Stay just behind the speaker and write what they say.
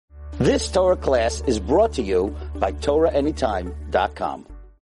This Torah class is brought to you by TorahAnytime.com.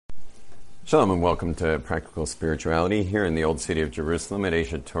 Shalom and welcome to Practical Spirituality here in the Old City of Jerusalem at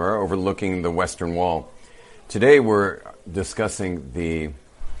Asia Torah, overlooking the Western Wall. Today we're discussing the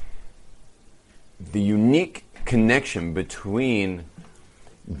unique connection between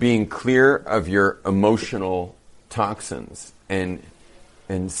being clear of your emotional toxins and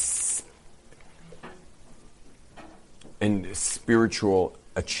spiritual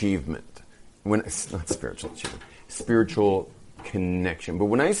achievement. When it's not spiritual achievement, spiritual connection. But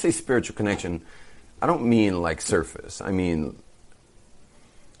when I say spiritual connection, I don't mean like surface. I'm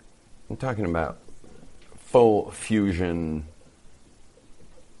talking about full fusion,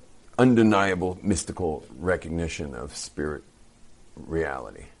 undeniable mystical recognition of spirit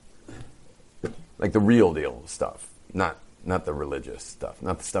reality. Like the real deal stuff, not the religious stuff,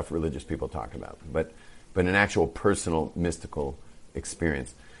 not the stuff religious people talk about, but an actual personal mystical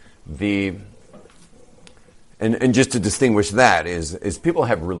experience. And just to distinguish that is people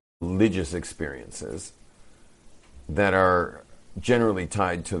have religious experiences that are generally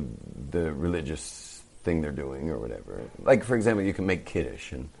tied to the religious thing they're doing or whatever. Like, for example, you can make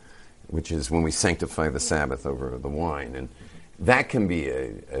Kiddush, which is when we sanctify the Sabbath over the wine, and that can be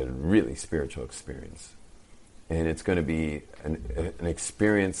a really spiritual experience. And it's going to be an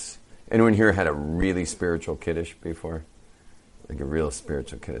experience. Anyone here had a really spiritual Kiddush before? Like a real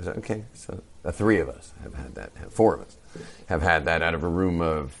spiritual Kiddush? Okay, so the three of us have had that. Four of us have had that out of a room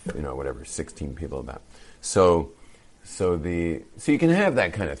of, 16 people about. So you can have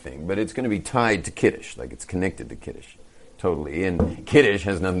that kind of thing, but it's going to be tied to Kiddush, like it's connected to Kiddush, totally. And Kiddush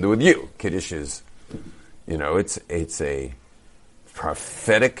has nothing to do with you. Kiddush is, it's a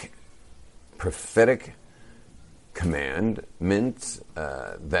prophetic commandment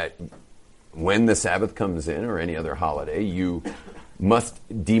that when the Sabbath comes in or any other holiday, you must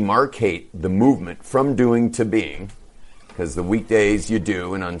demarcate the movement from doing to being, because the weekdays you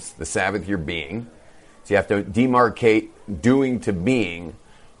do and on the Sabbath you're being. So you have to demarcate doing to being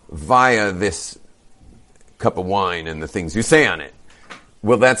via this cup of wine and the things you say on it.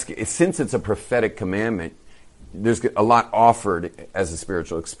 Well, since it's a prophetic commandment, there's a lot offered as a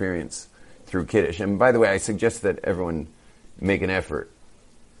spiritual experience through Kiddush. And by the way, I suggest that everyone make an effort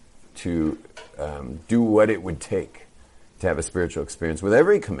to do what it would take to have a spiritual experience with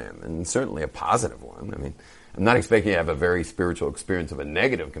every commandment, and certainly a positive one. I mean, I'm not expecting you to have a very spiritual experience of a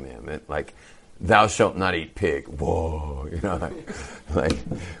negative commandment, like thou shalt not eat pig. Whoa, like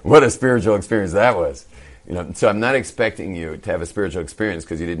what a spiritual experience that was. So I'm not expecting you to have a spiritual experience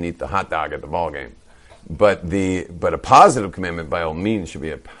because you didn't eat the hot dog at the ball game. But a positive commandment, by all means, should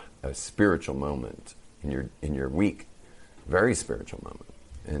be a spiritual moment in your week, very spiritual moment.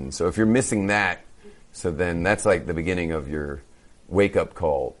 And so if you're missing that, so then that's like the beginning of your wake-up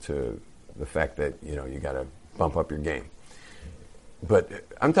call to the fact that you got to bump up your game. But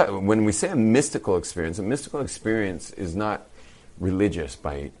I'm talking when we say a mystical experience is not religious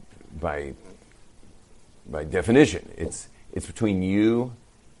by definition. It's between you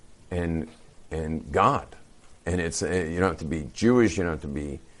and God, and it's you don't have to be Jewish. You don't have to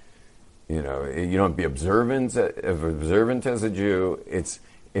be you don't have to be observant as a Jew. It's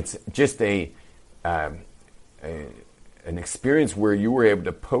just an experience where you were able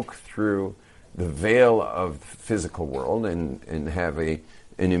to poke through the veil of the physical world and have the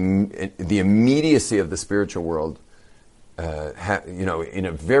immediacy of the spiritual world, in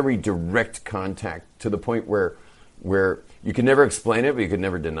a very direct contact to the point where you could never explain it, but you could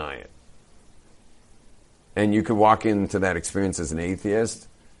never deny it. And you could walk into that experience as an atheist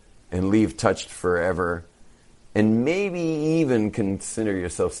and leave touched forever, and maybe even consider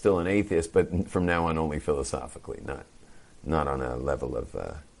yourself still an atheist, but from now on only philosophically, not on a level of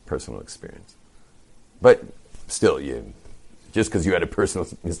personal experience. But still, just because you had a personal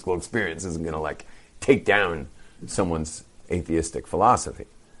mystical experience isn't going to take down someone's atheistic philosophy.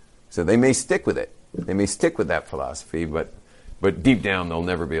 So they may stick with it. They may stick with that philosophy, but deep down they'll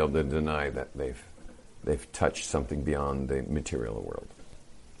never be able to deny that they've touched something beyond the material world.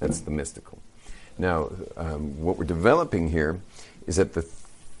 That's the mystical. Now, what we're developing here is that the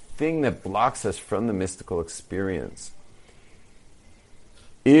thing that blocks us from the mystical experience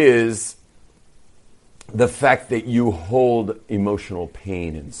is the fact that you hold emotional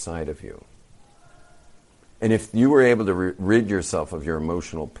pain inside of you. And if you were able to rid yourself of your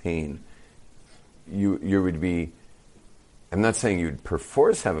emotional pain, you would be, I'm not saying you'd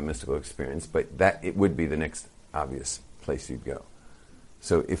perforce have a mystical experience, but that it would be the next obvious place you'd go.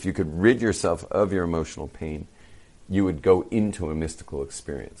 So if you could rid yourself of your emotional pain, you would go into a mystical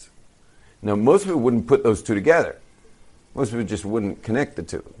experience. Now, most people wouldn't put those two together. Most people just wouldn't connect the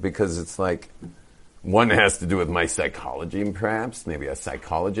two because it's like one has to do with my psychology, and perhaps maybe a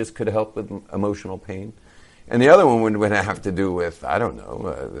psychologist could help with emotional pain, and the other one would have to do with, I don't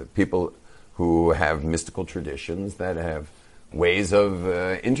know, people who have mystical traditions that have ways of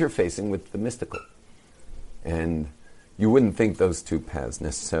interfacing with the mystical. And you wouldn't think those two paths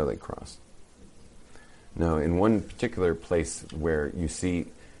necessarily cross. Now, in one particular place where you see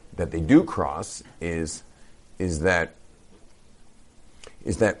that they do cross is that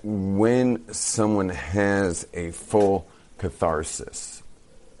when someone has a full catharsis,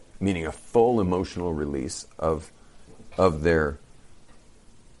 meaning a full emotional release of their,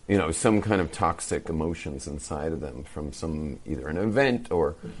 some kind of toxic emotions inside of them from some, either an event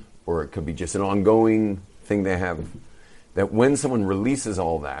or it could be just an ongoing thing they have, that when someone releases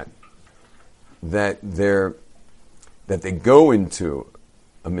all that they go into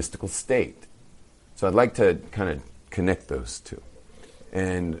a mystical state. So I'd like to kind of connect those two.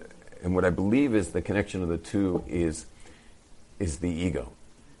 And what I believe is the connection of the two is the ego.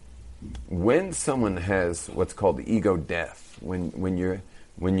 When someone has what's called the ego death, when you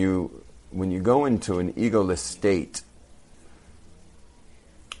go into an egoless state,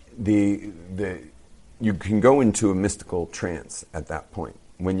 you can go into a mystical trance at that point.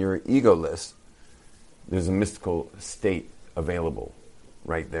 When you're egoless, there's a mystical state available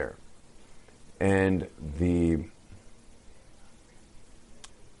right there. And we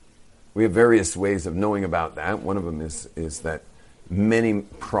have various ways of knowing about that. One of them is that many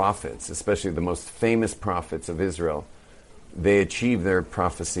prophets, especially the most famous prophets of Israel, they achieved their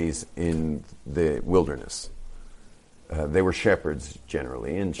prophecies in the wilderness. They were shepherds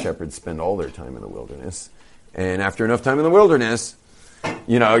generally, and shepherds spend all their time in the wilderness. And after enough time in the wilderness,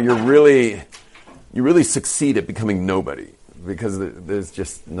 you really succeed at becoming nobody, because there's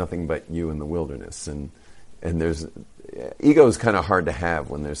just nothing but you in the wilderness, and there's ego is kind of hard to have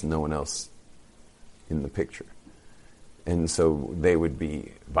when there's no one else in the picture. And so they would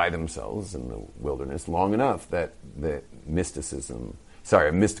be by themselves in the wilderness long enough that a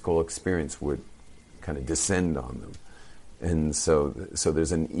mystical experience would kind of descend on them. And so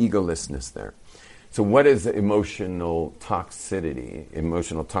there's an egolessness there. So what is emotional toxicity?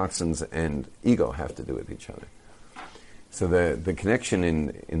 Emotional toxins and ego have to do with each other. So the connection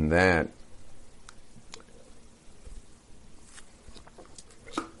in that,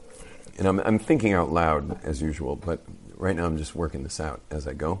 and I'm thinking out loud as usual, but right now I'm just working this out as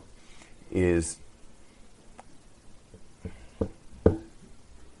I go, is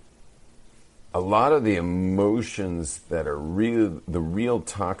a lot of the emotions that are the real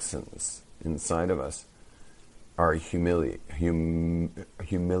toxins inside of us are humiliating.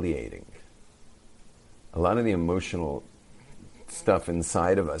 A lot of the emotional stuff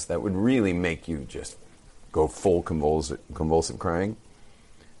inside of us that would really make you just go full convulsive crying,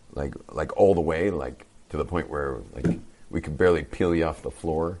 like all the way, like to the point where like we could barely peel you off the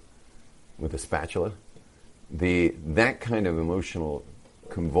floor with a spatula. That kind of emotional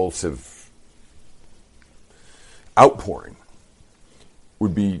convulsive outpouring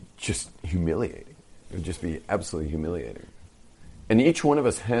would be just humiliating. It would just be absolutely humiliating. And each one of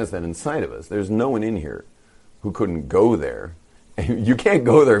us has that inside of us. There's no one in here who couldn't go there. And you can't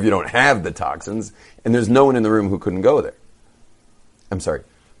go there if you don't have the toxins, and there's no one in the room who couldn't go there. I'm sorry,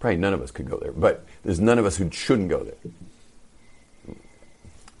 probably none of us could go there, but there's none of us who shouldn't go there.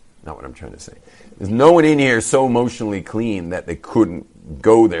 Not what I'm trying to say. There's no one in here so emotionally clean that they couldn't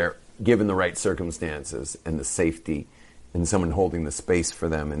go there given the right circumstances and the safety and someone holding the space for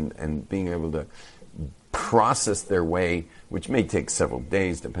them and being able to process their way, which may take several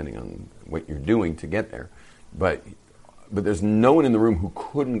days depending on what you're doing to get there. But there's no one in the room who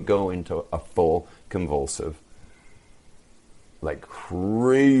couldn't go into a full convulsive, like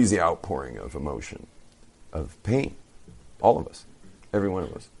crazy outpouring of emotion, of pain. All of us. Every one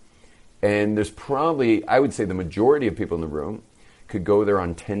of us. And there's probably, I would say the majority of people in the room could go there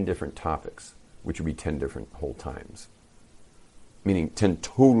on 10 different topics, which would be 10 different whole times. Meaning 10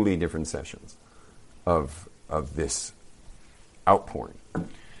 totally different sessions of this outpouring.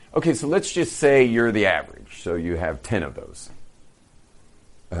 Okay, so let's just say you're the average, so you have 10 of those.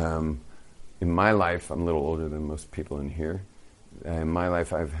 In my life, I'm a little older than most people in here. In my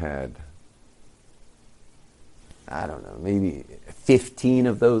life, I've had, I don't know, maybe 15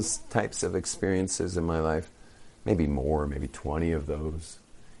 of those types of experiences in my life. Maybe more, maybe 20 of those.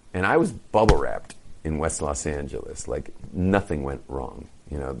 And I was bubble wrapped in West Los Angeles. Like, nothing went wrong.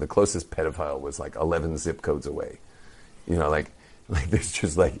 You know, the closest pedophile was like 11 zip codes away. You know, like there's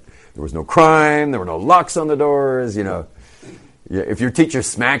just like, there was no crime, there were no locks on the doors, you know. Yeah, if your teacher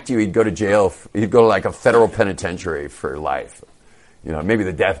smacked you, he'd go to jail. He'd go to like a federal penitentiary for life. Maybe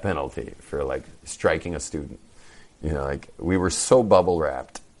the death penalty for like striking a student. Like we were so bubble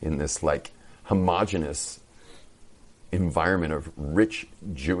wrapped in this like homogenous environment of rich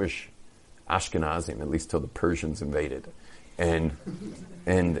Jewish Ashkenazim, at least till the Persians invaded, and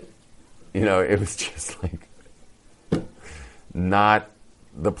it was just like not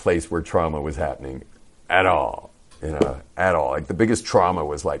the place where trauma was happening at all. At all. Like the biggest trauma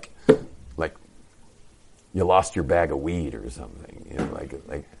was like you lost your bag of weed or something.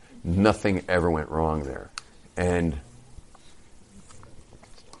 Like nothing ever went wrong there, and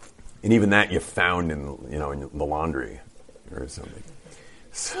even that you found in in the laundry or something.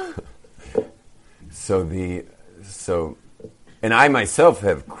 So, and I myself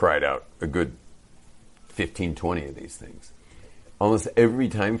have cried out a good 15, 20 of these things, almost every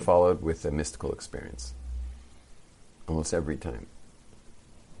time followed with a mystical experience. Almost every time.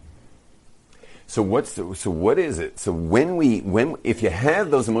 So what is it? So if you have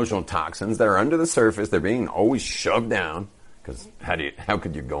those emotional toxins that are under the surface, they're being always shoved down, because how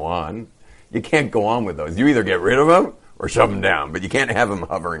could you go on? You can't go on with those. You either get rid of them or shove them down, but you can't have them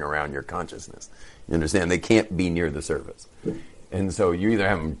hovering around your consciousness. You understand? They can't be near the surface. And so you either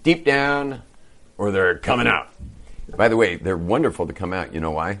have them deep down or they're coming out. By the way, they're wonderful to come out. You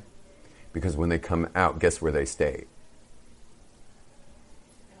know why? Because when they come out, guess where they stay?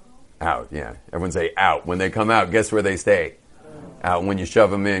 Out, yeah. Everyone say out. When they come out, guess where they stay? Out. When you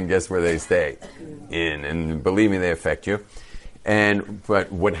shove them in, guess where they stay? In. And believe me, they affect you.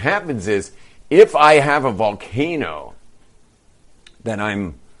 But what happens is, if I have a volcano that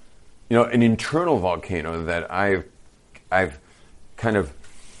I'm, an internal volcano that I've kind of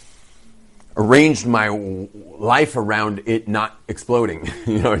arranged my life around it not exploding,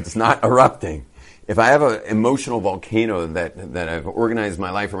 it's not erupting. If I have an emotional volcano that I've organized my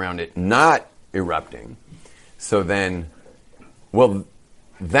life around it not erupting, so then, well,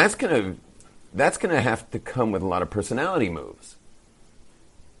 that's gonna have to come with a lot of personality moves.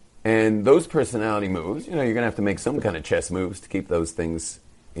 And those personality moves, you're gonna have to make some kind of chess moves to keep those things,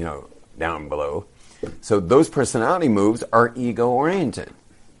 down below. So those personality moves are ego oriented.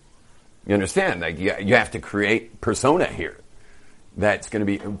 You understand? Like you have to create persona here. That's going to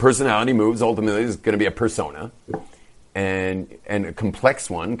be personality moves. Ultimately, is going to be a persona, and a complex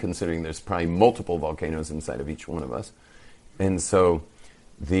one, considering there's probably multiple volcanoes inside of each one of us. And so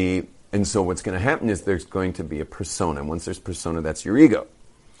what's going to happen is there's going to be a persona. Once there's persona, that's your ego.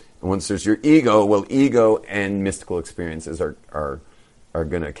 And once there's your ego, well, ego and mystical experiences are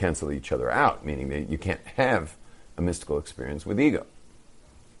going to cancel each other out, meaning that you can't have a mystical experience with ego.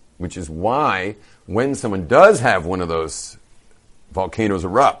 Which is why when someone does have one of those volcanoes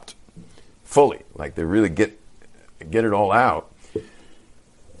erupt fully, like they really get it all out,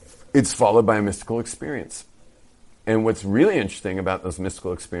 it's followed by a mystical experience. And what's really interesting about those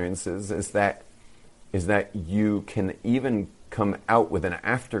mystical experiences is that you can even come out with an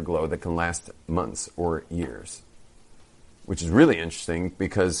afterglow that can last months or years, which is really interesting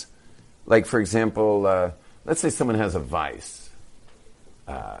because, like, for example, let's say someone has a vice,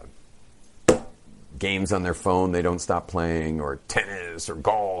 games on their phone they don't stop playing, or tennis or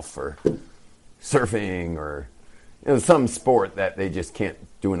golf or surfing, or some sport that they just can't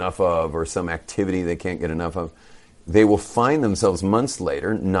do enough of, or some activity they can't get enough of. They will find themselves months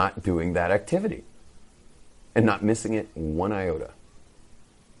later not doing that activity and not missing it one iota.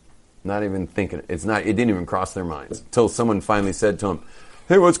 Not even thinking it didn't even cross their minds until someone finally said to them,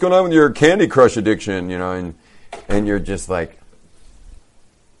 "Hey, what's going on with your Candy Crush addiction?" And you're just like,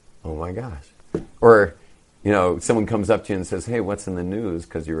 "Oh my gosh." Or, someone comes up to you and says, "Hey, what's in the news?"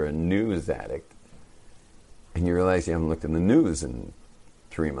 Because you're a news addict. And you realize you haven't looked in the news in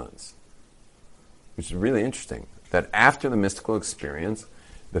 3 months. Which is really interesting. That after the mystical experience,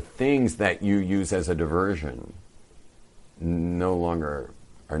 the things that you use as a diversion no longer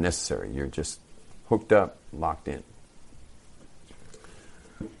are necessary. You're just hooked up, locked in.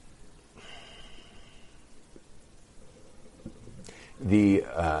 The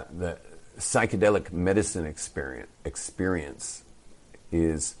psychedelic medicine experience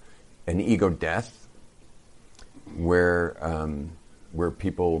is an ego death, where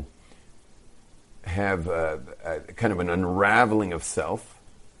people have a kind of an unraveling of self,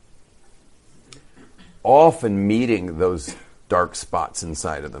 often meeting those dark spots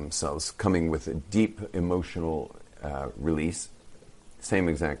inside of themselves, coming with a deep emotional release, same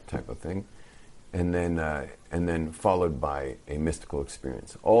exact type of thing, and then followed by a mystical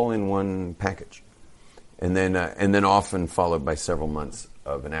experience, all in one package, and then often followed by several months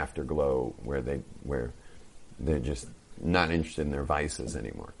of an afterglow where they're just not interested in their vices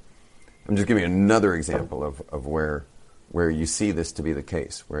anymore. I'm just giving you another example of where you see this to be the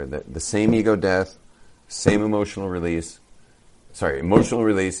case, where the same ego death, same emotional release,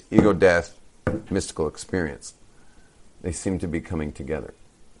 ego death, mystical experience, they seem to be coming together.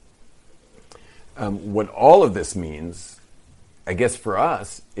 What all of this means, I guess for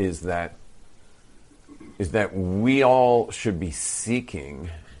us, is that we all should be seeking.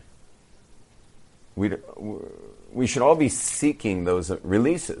 We should all be seeking those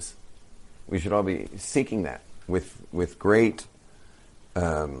releases. We should all be seeking that with great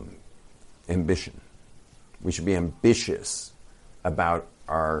ambition. We should be ambitious about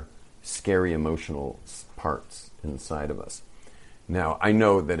our scary emotional parts inside of us. Now, I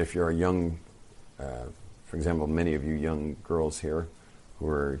know that if you're a young, for example, many of you young girls here who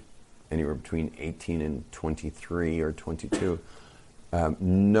are anywhere between 18 and 23 or 22,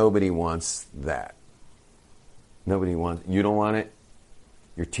 nobody wants that. You don't want it.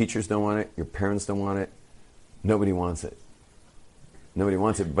 Your teachers don't want it. Your parents don't want it. Nobody wants it. Nobody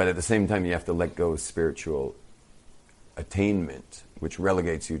wants it, but at the same time you have to let go of spiritual attainment, which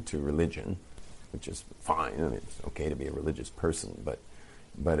relegates you to religion, which is fine. I mean, it's okay to be a religious person, but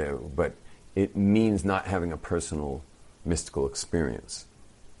it means not having a personal mystical experience,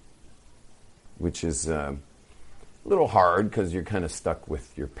 which is a little hard because you're kind of stuck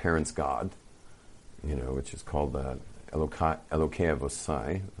with your parents' God, which is called Elokei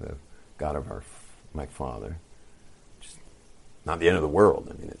Avosai, the God of my father. Which is not the end of the world.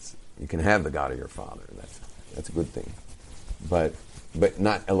 I mean, you can have the God of your father. That's a good thing, but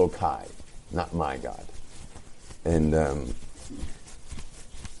not Elokai, not my God. And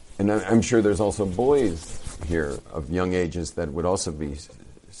I'm sure there's also boys here of young ages that would also be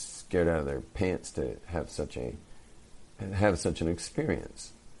scared out of their pants to have such an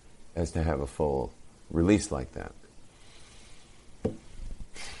experience as to have a full release like that.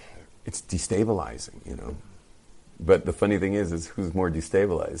 It's destabilizing, But the funny thing is who's more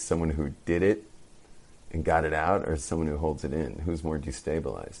destabilized? Someone who did it and got it out, or someone who holds it in? Who's more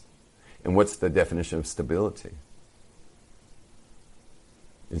destabilized? And what's the definition of stability?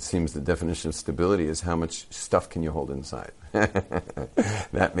 It seems the definition of stability is how much stuff can you hold inside.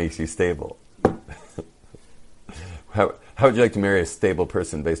 That makes you stable. How would you like to marry a stable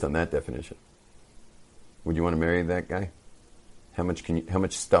person based on that definition? Would you want to marry that guy? How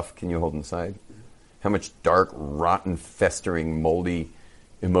much stuff can you hold inside? How much dark, rotten, festering, moldy,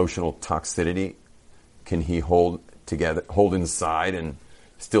 emotional toxicity can he hold inside and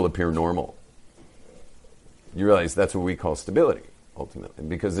still appear normal? You realize that's what we call stability, ultimately,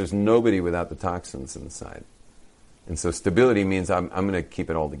 because there's nobody without the toxins inside. And so stability means I'm going to keep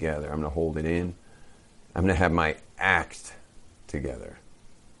it all together. I'm going to hold it in. I'm going to have my act together.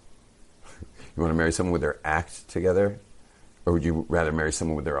 You want to marry someone with their act together? Or would you rather marry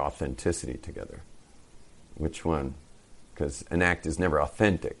someone with their authenticity together? Which one? Because an act is never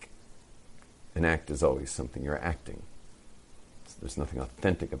authentic. An act is always something you're acting. There's nothing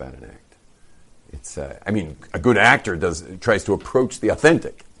authentic about an act. It's, a good actor tries to approach the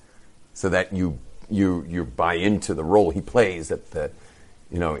authentic, so that you buy into the role he plays in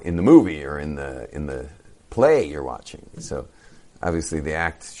the movie or in the play you're watching. So obviously the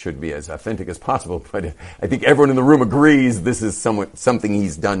act should be as authentic as possible, but I think everyone in the room agrees this is something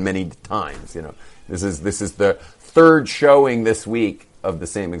he's done many times. This is the third showing this week of the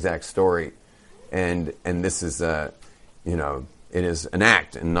same exact story, and this is it is an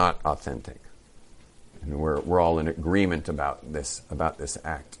act and not authentic. And we're all in agreement about this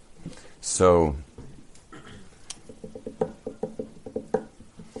act. So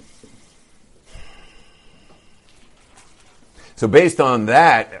based on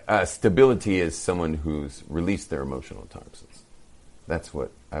that, stability is someone who's released their emotional toxins. That's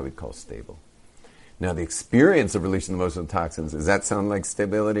what I would call stable. Now, the experience of releasing the emotional toxins, does that sound like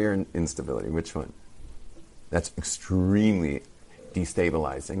stability or instability? Which one? That's extremely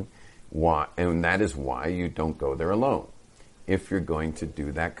destabilizing. Why? And that is why you don't go there alone. If you're going to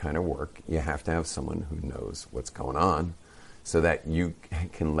do that kind of work, you have to have someone who knows what's going on so that you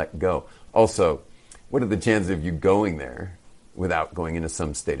can let go. Also, what are the chances of you going there without going into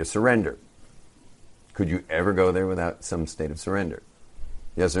some state of surrender? Could you ever go there without some state of surrender?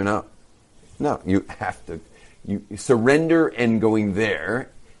 Yes or no? No, you have to. You surrender and going there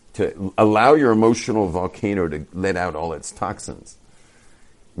to allow your emotional volcano to let out all its toxins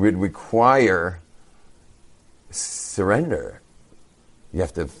would require surrender. You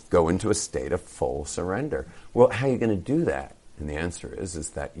have to go into a state of full surrender. Well, how are you going to do that? And the answer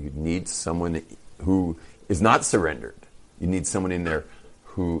is that you need someone who is not surrendered. You need someone in there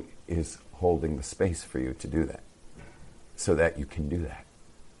who is holding the space for you to do that. so that you can do that.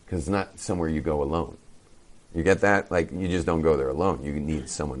 Because it's not somewhere you go alone. You get that? Like, you just don't go there alone. You need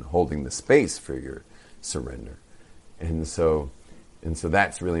someone holding the space for your surrender. And so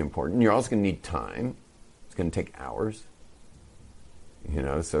that's really important. You're also going to need time. It's going to take hours.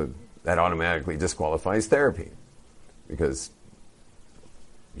 So that automatically disqualifies therapy, because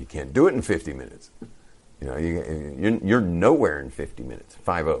you can't do it in 50 minutes. You're nowhere in 50 minutes,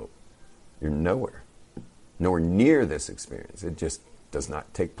 5-0. You're nowhere near this experience. It just does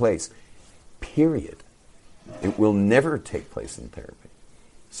not take place, period. It will never take place in therapy,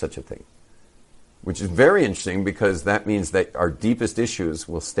 such a thing. Which is very interesting, because that means that our deepest issues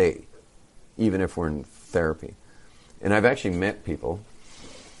will stay, even if we're in therapy. And I've actually met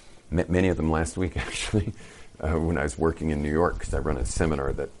many of them last week, actually, when I was working in New York, because I run a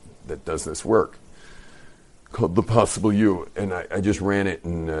seminar that does this work called The Possible You. And I just ran it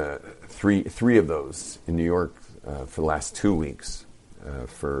in three of those in New York for the last 2 weeks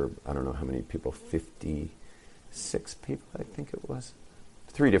for, I don't know how many people, 56 people, I think it was.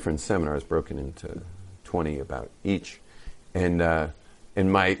 3 different seminars broken into 20 about each. And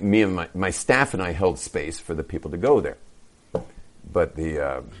my staff and I held space for the people to go there. But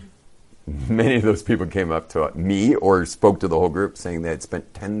many of those people came up to me or spoke to the whole group saying they had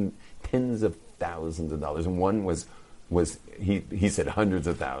spent tens of thousands of dollars. And one was he said hundreds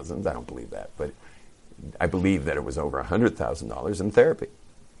of thousands. I don't believe that, but I believe that it was over $100,000 in therapy.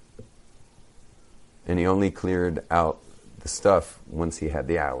 And he only cleared out the stuff once he had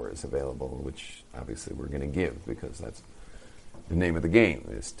the hours available, which obviously we're going to give, because that's the name of the game,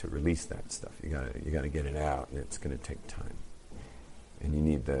 is to release that stuff. You got to get it out, and it's going to take time. And you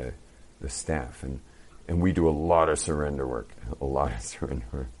need the staff, and we do a lot of surrender work.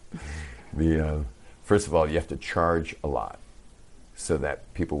 First of all, you have to charge a lot so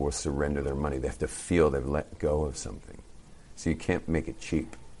that people will surrender their money. They have to feel they've let go of something. So you can't make it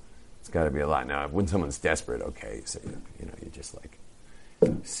cheap. It's got to be a lot. Now, when someone's desperate, okay, so you just like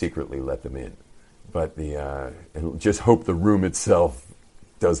secretly let them in. But and just hope the room itself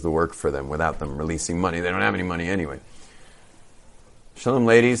does the work for them without them releasing money. They don't have any money anyway. Shalom,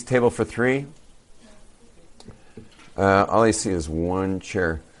 ladies. Table for 3. All I see is one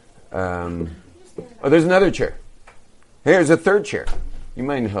chair. There's another chair. Here's a third chair. You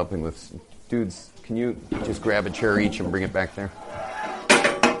mind helping with... Dudes, can you just grab a chair each and bring it back there?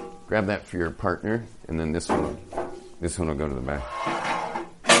 Grab that for your partner, and then this one will go to the back.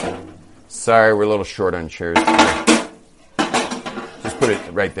 Sorry, we're a little short on chairs today. Just put it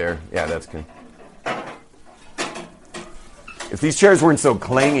right there. Yeah, that's good. If these chairs weren't so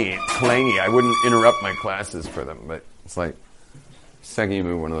clangy, I wouldn't interrupt my classes for them. But it's like, the second you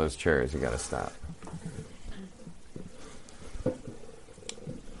move one of those chairs, you got to stop.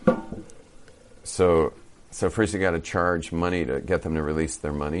 So first you got to charge money to get them to release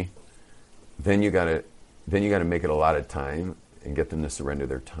their money. Then you got to make it a lot of time and get them to surrender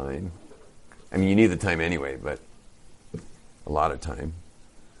their time. I mean, you need the time anyway, but a lot of time.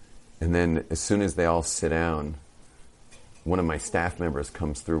 And then as soon as they all sit down, one of my staff members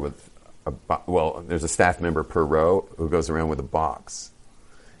comes through with there's a staff member per row who goes around with a box.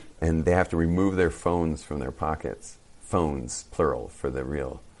 And they have to remove their phones from their pockets. Phones, plural, for the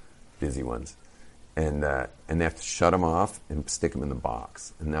real busy ones. And they have to shut them off and stick them in the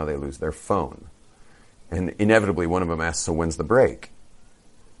box. And now they lose their phone. And inevitably one of them asks, so when's the break?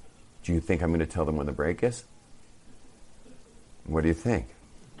 Do you think I'm going to tell them when the break is? What do you think?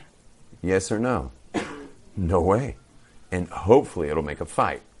 Yes or no? No way. And hopefully it'll make a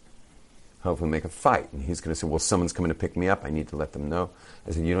fight. And he's going to say, well, someone's coming to pick me up. I need to let them know.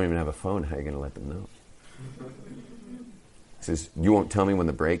 I said, you don't even have a phone. How are you going to let them know? He says, you won't tell me when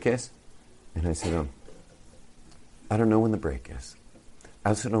the break is? And I said, I don't know when the break is. I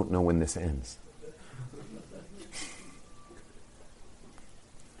also don't know when this ends.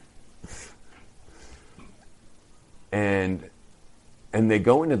 And they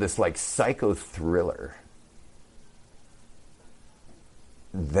go into this like psycho thriller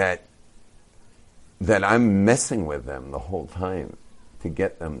that I'm messing with them the whole time to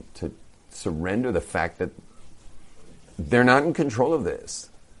get them to surrender the fact that they're not in control of this.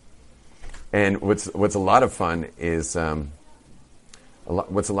 And what's a lot of fun is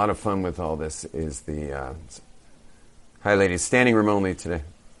what's a lot of fun with all this is the hi ladies, standing room only today.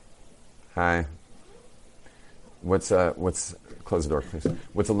 Hi. What's close the door, please.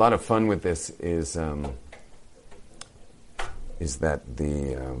 What's a lot of fun with this is that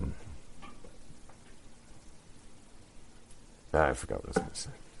the I forgot what I was going to say.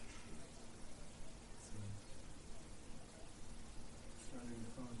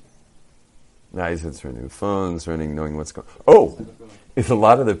 Eyes running, phones running, knowing what's going. Oh, it's a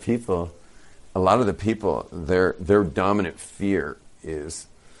lot of the people. Their dominant fear is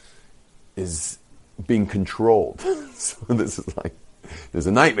being controlled. So this is like, there's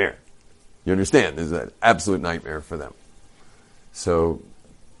a nightmare. You understand? There's an absolute nightmare for them. So,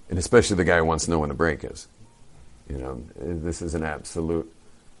 and especially the guy who wants to know when the break is. You know, this is an absolute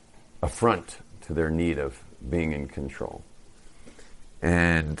affront to their need of being in control.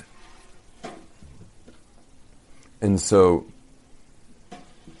 And so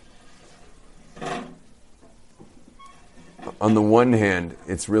on the one hand,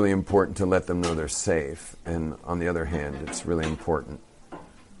 it's really important to let them know they're safe. And on the other hand, it's really important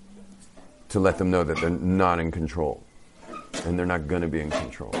to let them know that they're not in control. And they're not going to be in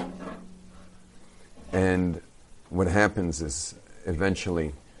control. And what happens is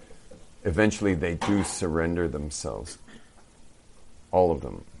eventually they do surrender themselves. All of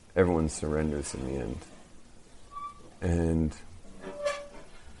them. Everyone surrenders in the end.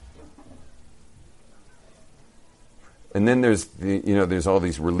 And then there's all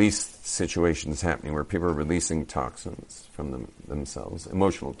these release situations happening where people are releasing toxins from themselves,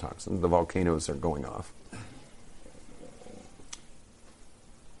 emotional toxins. The volcanoes are going off.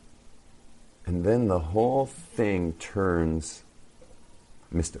 And then the whole thing turns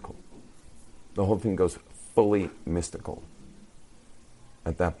mystical. The whole thing goes fully mystical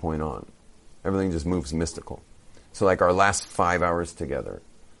at that point on. Everything just moves mystical. So like our last 5 hours together,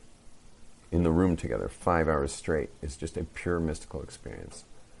 in the room together, 5 hours straight, is just a pure mystical experience.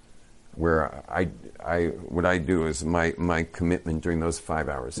 Where what I do is my commitment during those 5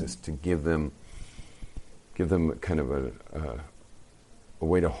 hours is to give them kind of a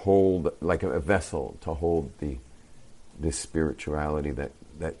way to hold, like a vessel to hold this spirituality that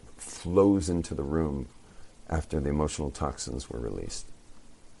flows into the room after the emotional toxins were released.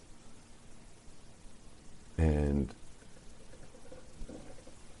 And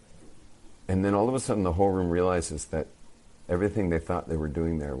then all of a sudden the whole room realizes that everything they thought they were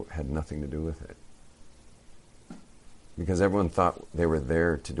doing there had nothing to do with it. Because everyone thought they were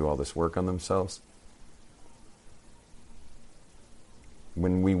there to do all this work on themselves.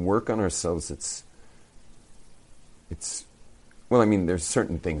 When we work on ourselves, it's well, I mean, there's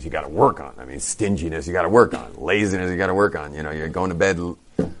certain things you got to work on. I mean, stinginess you got to work on, laziness you got to work on. You know, you're going to bed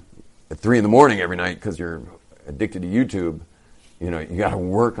at 3 a.m. every night because you're addicted to YouTube. You know, you got to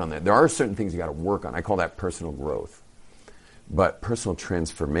work on that. There are certain things you got to work on. I call that personal growth. But personal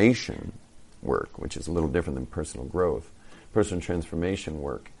transformation work, which is a little different than personal growth, personal transformation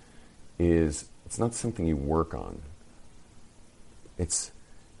work it's not something you work on. It's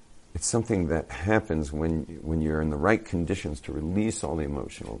something that happens when you're in the right conditions to release all the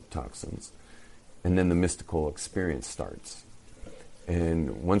emotional toxins, and then the mystical experience starts.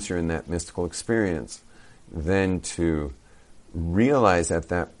 And once you're in that mystical experience, then to realize at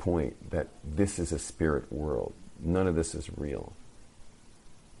that point that this is a spirit world. None of this is real.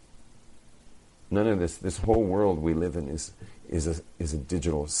 None of this whole world we live in is a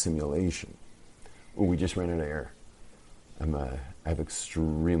digital simulation. Ooh, we just ran out of air. I have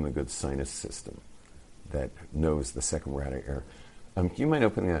extremely good sinus system that knows the second we're out of air. Do you mind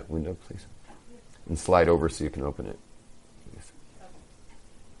opening that window, please? And slide over so you can open it.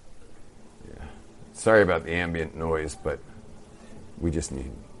 Yeah. Sorry about the ambient noise, but we just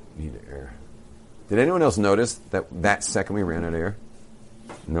need air. Did anyone else notice that second we ran out of air?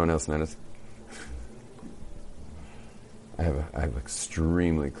 No one else noticed? I have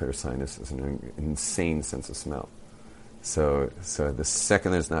extremely clear sinuses and an insane sense of smell. So the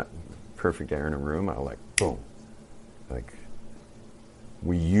second there's not perfect air in a room, I'll like, boom. Like,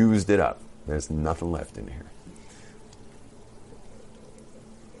 we used it up. There's nothing left in here.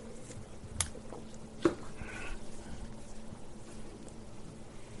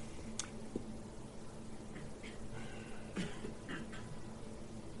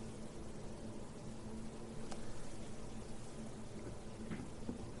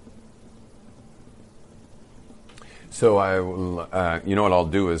 So I will, you know what I'll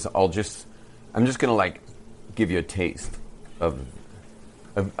do is I'm just going to like give you a taste of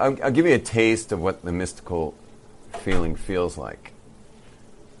I'll give you a taste of what the mystical feeling feels like.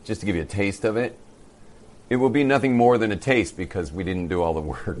 Just to give you a taste of it. It will be nothing more than a taste because we didn't do all the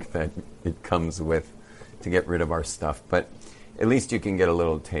work that it comes with to get rid of our stuff. But at least you can get a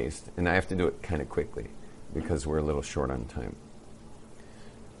little taste. And I have to do it kind of quickly because we're a little short on time.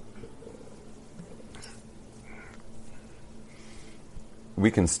 We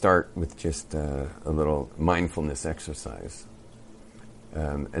can start with just a little mindfulness exercise,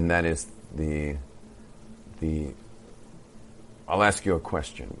 and that is I'll ask you a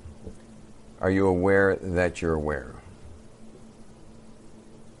question. Are you aware that you're aware?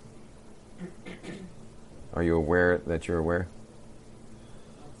 Are you aware that you're aware?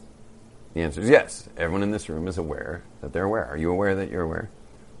 The answer is yes. Everyone in this room is aware that they're aware. Are you aware that you're aware?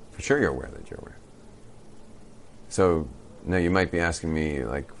 For sure you're aware that you're aware. So now you might be asking me,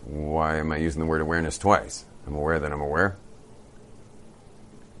 like, why am I using the word awareness twice? I'm aware that I'm aware.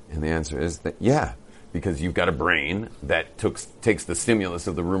 And the answer is that, yeah, because you've got a brain that takes the stimulus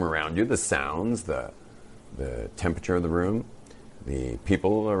of the room around you, the sounds, the temperature of the room, the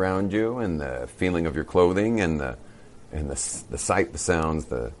people around you, and the feeling of your clothing, and the sight, the sounds,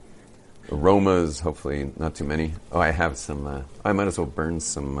 the aromas, hopefully not too many. Oh, I have some, I might as well burn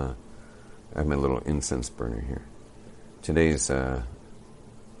some, I have my little incense burner here. Today's, on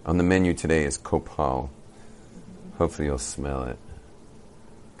the menu today is copal. Hopefully you'll smell it,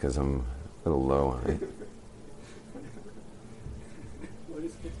 because I'm a little low on it.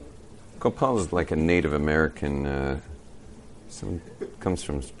 Copal is like a Native American, comes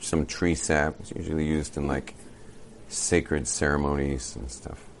from some tree sap. It's usually used in like sacred ceremonies and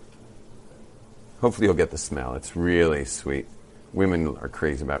stuff. Hopefully you'll get the smell. It's really sweet. Women are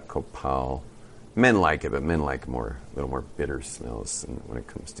crazy about copal. Men like it, but men like a little more bitter smells when it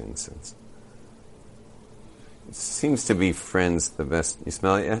comes to incense. It seems to be, friends, the best. You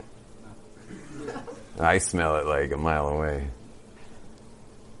smell it yet? I smell it like a mile away.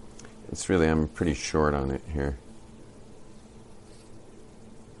 It's really, I'm pretty short on it here.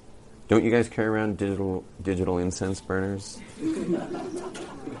 Don't you guys carry around digital incense burners?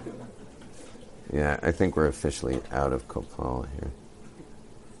 Yeah, I think we're officially out of copal here.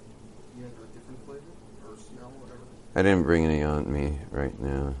 You have a different flavor or smell, whatever? I didn't bring any on me right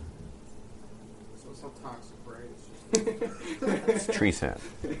now. So it's not toxic, right? It's tree sap.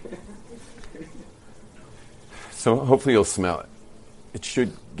 So hopefully you'll smell it. It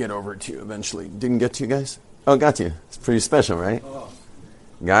should get over to you eventually. Didn't get to you guys? Oh, got to you. It's pretty special, right?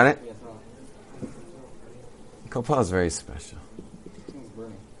 Got it? Copal is very special.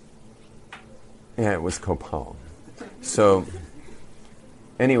 Yeah, it was copal. So,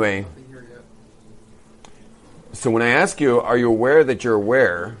 anyway, so when I ask you, are you aware that you're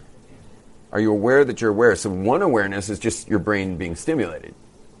aware? Are you aware that you're aware? So one awareness is just your brain being stimulated,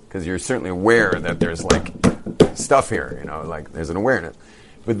 because you're certainly aware that there's like stuff here, like there's an awareness.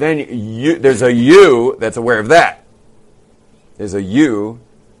 But then there's a you that's aware of that. There's a you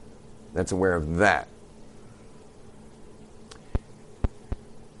that's aware of that.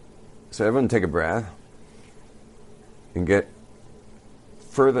 So everyone take a breath and get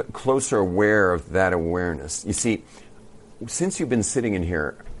closer aware of that awareness. You see, since you've been sitting in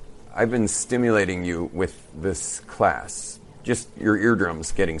here, I've been stimulating you with this class. Just your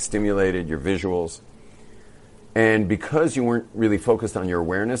eardrums getting stimulated, your visuals. And because you weren't really focused on your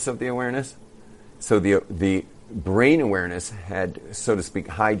awareness of the awareness, so the brain awareness had, so to speak,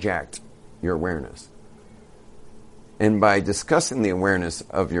 hijacked your awareness. And by discussing the awareness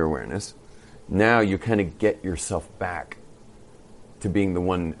of your awareness, now you kind of get yourself back to being the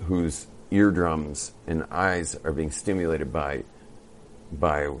one whose eardrums and eyes are being stimulated by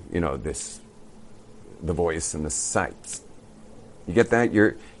the voice and the sights. You get that?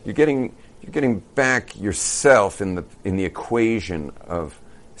 You're getting back yourself in the equation of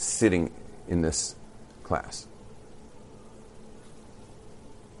sitting in this class.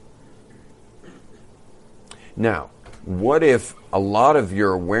 Now, what if a lot of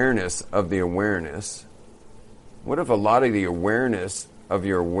your awareness of the awareness, what if a lot of the awareness of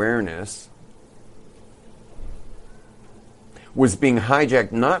your awareness was being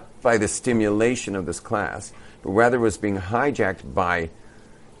hijacked not by the stimulation of this class, but rather was being hijacked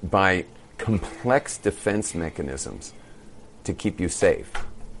by complex defense mechanisms to keep you safe?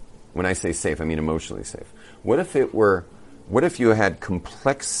 When I say safe, I mean emotionally safe. What if you had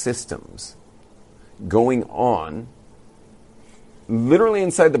complex systems going on literally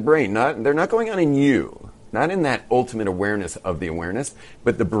inside the brain? They're not going on in you, not in that ultimate awareness of the awareness,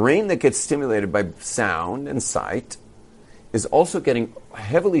 but the brain that gets stimulated by sound and sight is also getting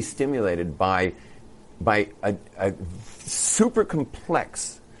heavily stimulated by a super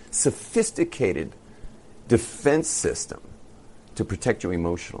complex, sophisticated defense system to protect you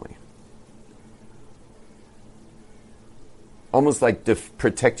emotionally. Almost like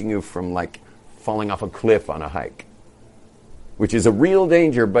protecting you from falling off a cliff on a hike, which is a real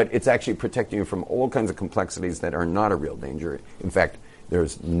danger, but it's actually protecting you from all kinds of complexities that are not a real danger. In fact,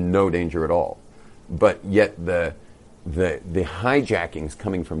 there's no danger at all. But yet the hijackings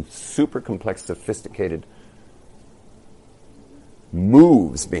coming from super complex, sophisticated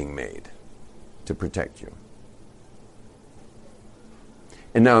moves being made to protect you.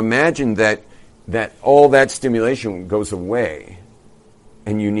 And now imagine that that all that stimulation goes away,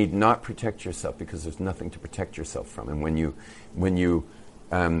 and you need not protect yourself because there's nothing to protect yourself from. And when you,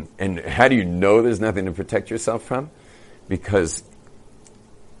 and how do you know there's nothing to protect yourself from? Because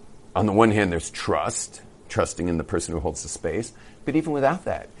on the one hand, there's trusting in the person who holds the space. But even without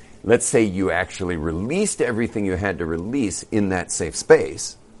that, let's say you actually released everything you had to release in that safe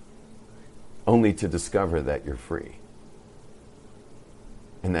space, only to discover that you're free.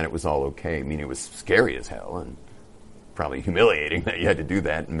 And that it was all okay. I mean, it was scary as hell and probably humiliating that you had to do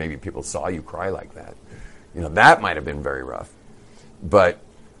that, and maybe people saw you cry like that. You know, that might have been very rough. But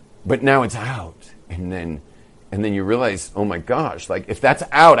now it's out. And then you realize, oh my gosh, like if that's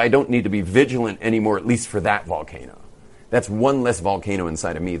out, I don't need to be vigilant anymore, at least for that volcano. That's one less volcano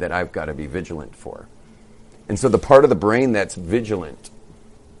inside of me that I've got to be vigilant for. And so the part of the brain that's vigilant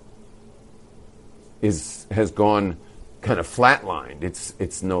has gone kind of flatlined.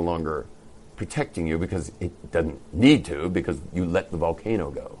 It's no longer protecting you because it doesn't need to, because you let the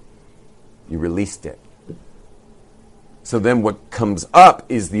volcano go. You released it. So then what comes up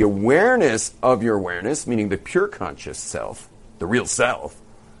is the awareness of your awareness, meaning the pure conscious self, the real self,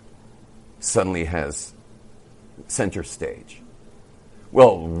 suddenly has center stage.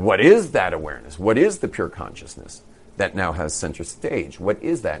 Well, what is that awareness? What is the pure consciousness that now has center stage? What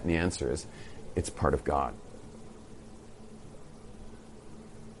is that? And the answer is, it's part of God.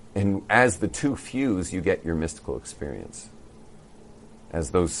 And as the two fuse, you get your mystical experience.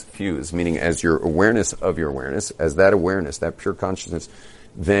 As those fuse, meaning as your awareness of your awareness, as that awareness, that pure consciousness,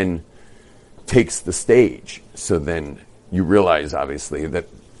 then takes the stage. So then you realize, obviously, that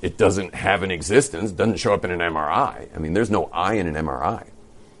it doesn't have an existence, doesn't show up in an MRI. I mean, there's no I in an MRI.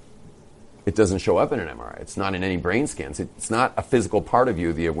 It doesn't show up in an MRI. It's not in any brain scans. It's not a physical part of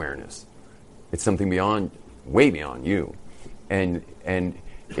you, the awareness. It's something beyond, way beyond you. And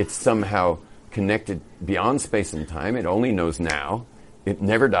it's somehow connected beyond space and time. It only knows now. It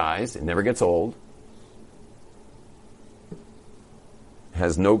never dies. It never gets old.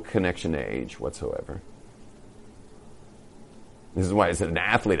 Has no connection to age whatsoever. This is why, as an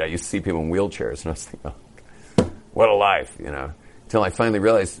athlete, I used to see people in wheelchairs, and I was thinking, oh, what a life, you know. Until I finally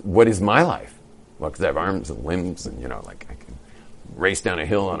realized, what is my life? Well, because I have arms and limbs, and, you know, like I can race down a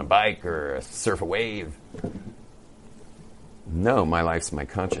hill on a bike or surf a wave. No, my life's my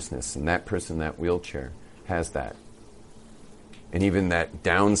consciousness, and that person in that wheelchair has that. And even that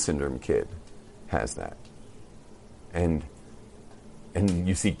Down syndrome kid has that. And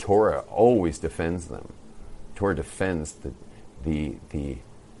you see Torah always defends them. Torah defends the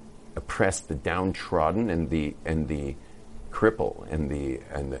oppressed, the downtrodden, and the cripple,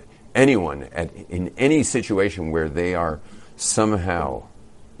 and anyone in any situation where they are somehow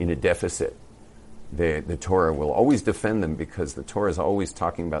in a deficit. The Torah will always defend them, because the Torah is always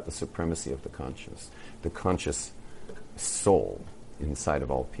talking about the supremacy of the conscious soul inside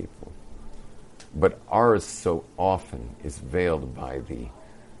of all people. But ours so often is veiled by the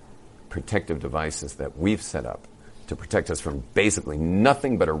protective devices that we've set up to protect us from basically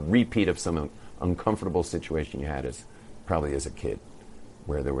nothing but a repeat of some uncomfortable situation you had probably as a kid,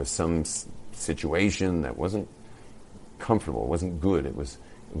 where there was some situation that wasn't comfortable, wasn't good. It was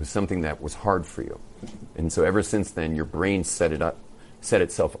something that was hard for you. And so ever since then, your brain set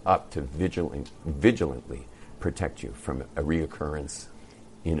itself up to vigilantly protect you from a reoccurrence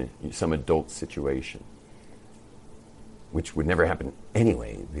in some adult situation, which would never happen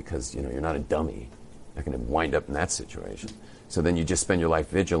anyway, because you're not a dummy. You're not going to wind up in that situation. So then you just spend your life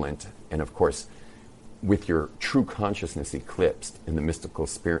vigilant, and of course, with your true consciousness eclipsed and the mystical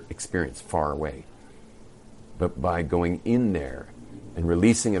experience far away. But by going in there and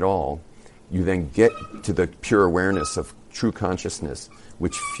releasing it all, you then get to the pure awareness of true consciousness,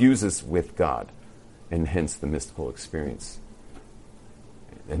 which fuses with God, and hence the mystical experience.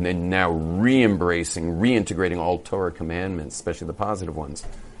 And then now re-embracing, reintegrating all Torah commandments, especially the positive ones.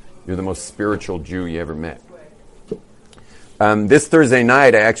 You're the most spiritual Jew you ever met. This Thursday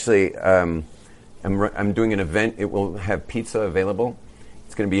night, I actually, I'm doing an event. It will have pizza available.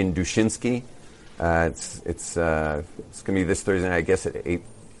 It's going to be in Dushinsky. It's going to be this Thursday night, I guess, at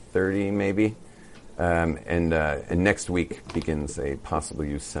 8:30 maybe. And next week begins a possible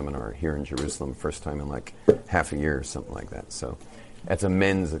use seminar here in Jerusalem, first time in like half a year or something like that. So it's a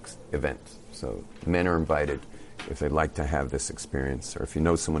men's event. So men are invited if they'd like to have this experience, or if you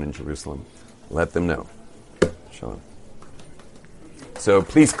know someone in Jerusalem, let them know. Shalom. So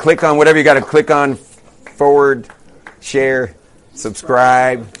please click on whatever you got to click on, forward, share,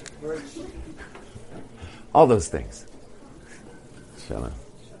 subscribe, all those things. Shalom.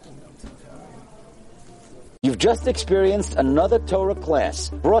 You've just experienced another Torah class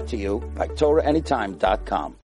brought to you by TorahAnytime.com.